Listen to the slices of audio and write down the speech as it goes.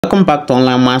Welcome back to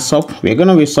Online Maths Up. We're going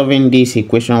to be solving this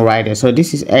equation right here. So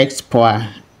this is x power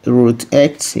root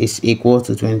x is equal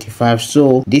to 25.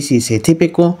 So this is a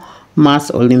typical Maths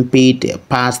Olympiad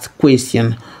past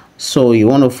question. So you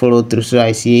want to follow through so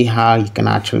I see how you can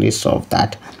actually solve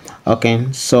that.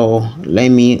 Okay, so let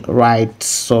me write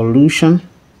solution.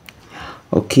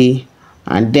 Okay,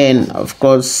 and then of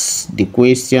course the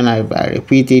question I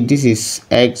repeated, this is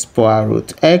x power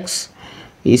root x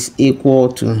is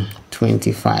equal to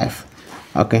 25.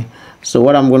 Okay, so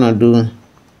what I'm gonna do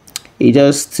is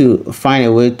just to find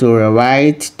a way to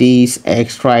rewrite this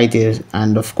x right here,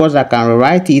 and of course I can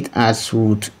rewrite it as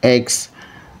root x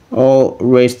all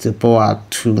raised to power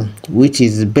 2, which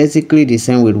is basically the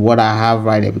same with what I have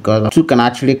right here, because 2 can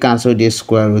actually cancel this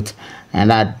square root, and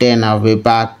then I'll be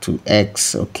back to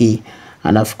x. Okay,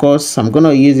 and of course I'm going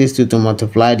to use this to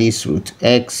multiply this root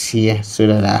x here so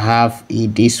that I have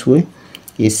it this way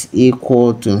is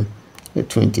equal to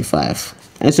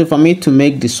 25. And so for me to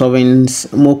make the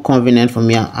solvings more convenient for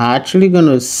me, I'm actually going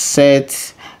to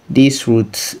set this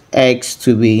root x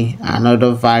to be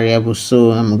another variable.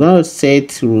 So I'm going to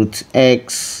set root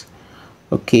x,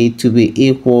 okay, to be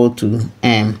equal to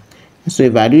m. So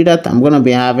if I do that, I'm going to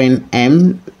be having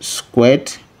m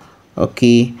squared,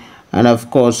 okay, and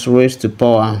of course raised to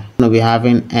power, I'm going to be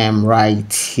having m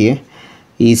right here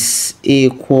is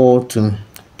equal to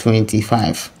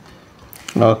 25.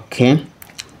 Okay,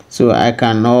 so I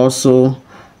can also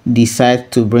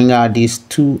decide to bring out these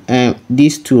two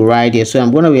right here. So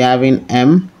I'm going to be having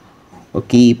m,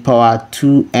 okay, power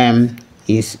 2m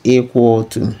is equal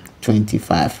to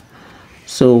 25.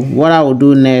 So what I will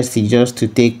do next is just to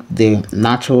take the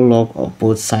natural log of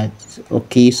both sides.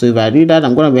 Okay, so if I do that,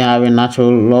 I'm going to be having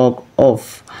natural log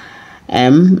of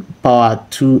m power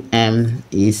 2m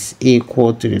is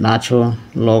equal to the natural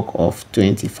log of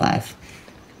 25.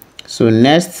 So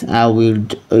next I will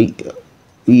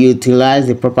utilize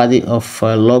the property of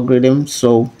logarithm,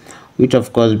 so which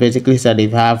of course basically said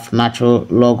if you have natural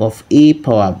log of a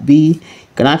power b, you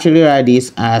can actually write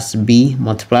this as b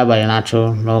multiplied by the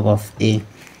natural log of a.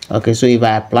 Okay, so if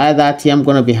I apply that here, I'm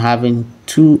going to be having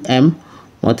 2m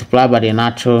multiplied by the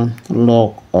natural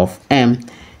log of m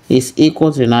is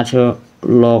equal to the natural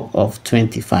log of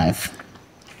 25.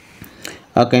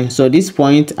 Okay, so this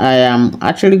point I am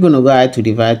actually going to go ahead to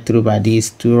divide through by these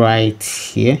two right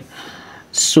here,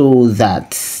 so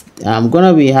that I'm going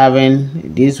to be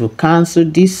having this will cancel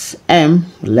this m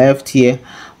left here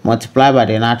multiplied by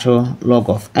the natural log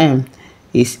of m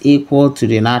is equal to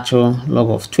the natural log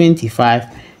of 25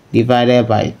 divided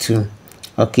by 2.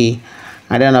 Okay,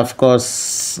 and then of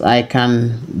course I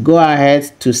can go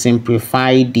ahead to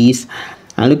simplify this,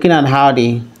 and looking at how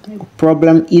the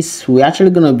problem is, we're actually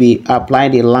going to be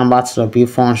applying the Lambert-Zorbel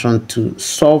function to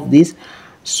solve this.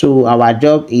 So our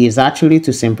job is actually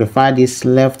to simplify this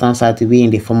left hand side to be in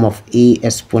the form of a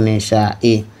exponential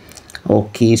a.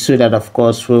 Okay, so that of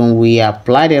course when we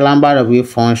apply the Lambert-Zorbel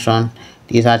function,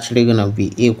 this is actually going to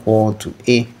be equal to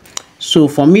a. So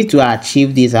for me to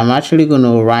achieve this, I'm actually going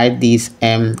to write this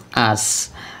m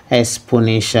as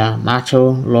exponential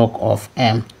natural log of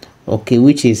m. Okay,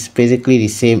 which is basically the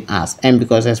same as m,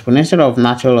 because exponential of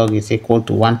natural log is equal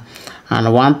to 1,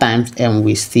 and 1 times m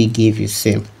will still give you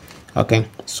same. Okay,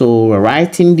 so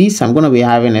writing this, I'm going to be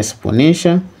having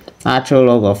exponential natural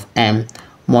log of m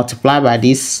multiplied by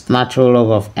this natural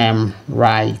log of m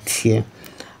right here,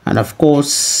 and of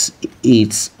course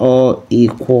it's all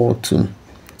equal to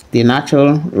the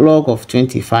natural log of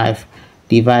 25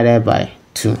 divided by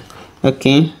 2.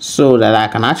 Okay, so that I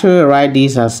can actually write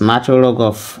this as natural log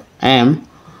of m,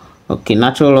 okay,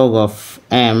 natural log of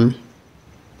m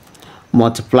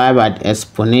multiplied by the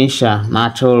exponential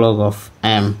natural log of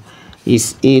m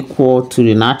is equal to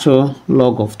the natural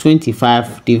log of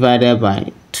 25 divided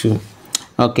by 2.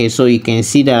 Okay, so you can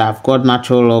see that I've got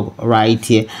natural log right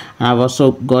here, and I've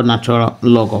also got natural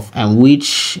log of m,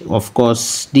 which of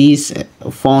course this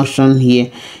function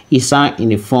here is in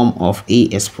the form of a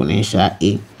exponential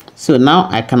a. So now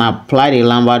I can apply the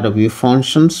Lambert-Zorbel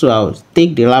function. So I'll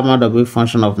take the Lambert-Zorbel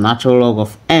function of natural log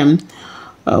of m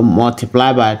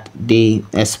multiplied by the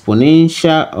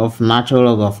exponential of natural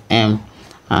log of m,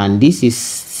 and this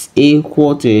is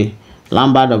equal to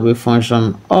Lambert-Zorbel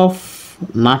function of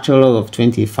natural log of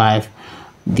 25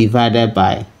 divided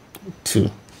by 2.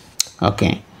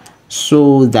 Okay,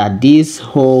 so that this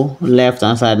whole left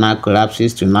hand side now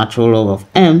collapses to natural log of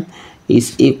m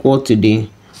is equal to the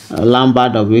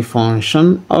Lambert-Zorbel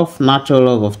function of natural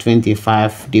log of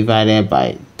 25 divided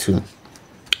by 2.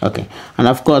 Okay, and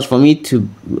of course for me to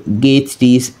get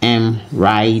this m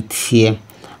right here,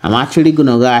 I'm actually going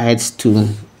to go ahead to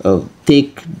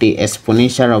take the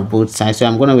exponential of both sides. So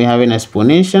I'm going to be having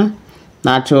exponential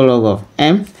natural log of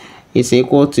m is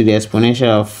equal to the exponential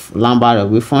of Lambert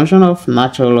wave function of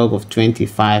natural log of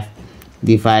 25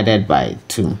 divided by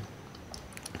 2.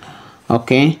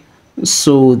 Okay,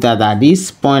 so that at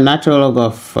this point natural log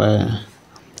of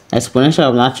exponential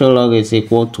of natural log is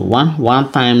equal to 1.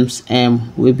 1 times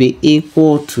m will be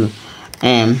equal to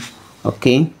m.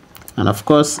 Okay, and of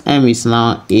course m is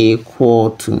now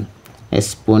equal to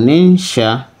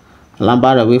exponential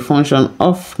Lambert wave function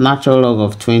of natural log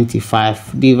of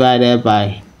 25 divided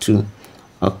by 2.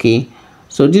 Okay,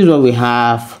 so this is what we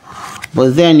have,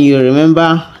 but then you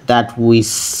remember that we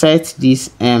set this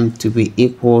m to be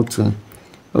equal to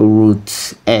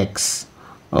root x.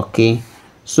 Okay,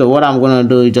 so what I'm going to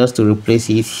do is just to replace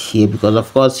it here, because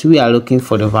of course we are looking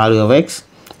for the value of x,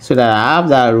 so that I have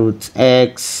that root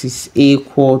x is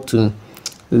equal to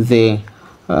the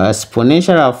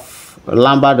exponential of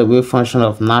Lambert wave function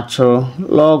of natural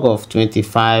log of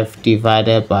 25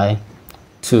 divided by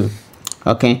 2.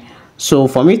 Okay, so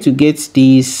for me to get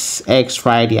this x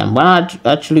right here, I'm going to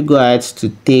actually go ahead to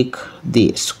take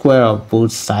the square of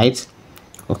both sides.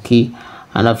 Okay,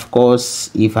 and of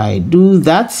course if I do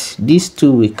that, these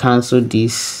two will cancel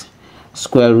this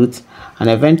square root, and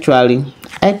eventually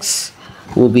x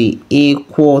will be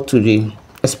equal to the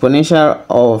exponential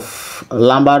of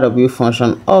Lambert wave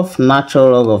function of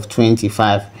natural log of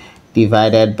 25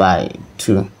 divided by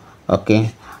 2.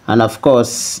 Okay, and of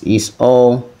course it's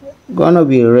all gonna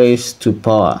be raised to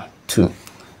power 2.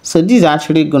 So this is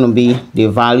actually gonna be the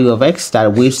value of x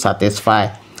that will satisfy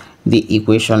the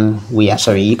equation we are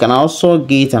sorry. You can also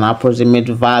get an approximate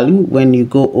value when you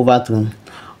go over to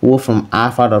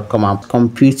wolframalpha.com and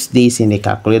compute this in the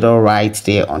calculator right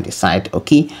there on the side.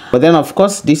 Okay, but then of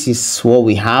course this is what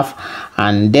we have,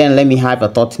 and then let me have a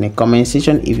thought in the comment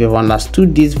section if you've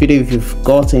understood this video. If you've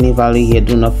got any value here,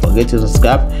 do not forget to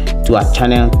subscribe to our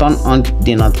channel, turn on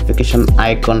the notification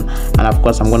icon, and of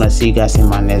course I'm gonna see you guys in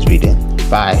my next video.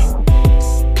 Bye.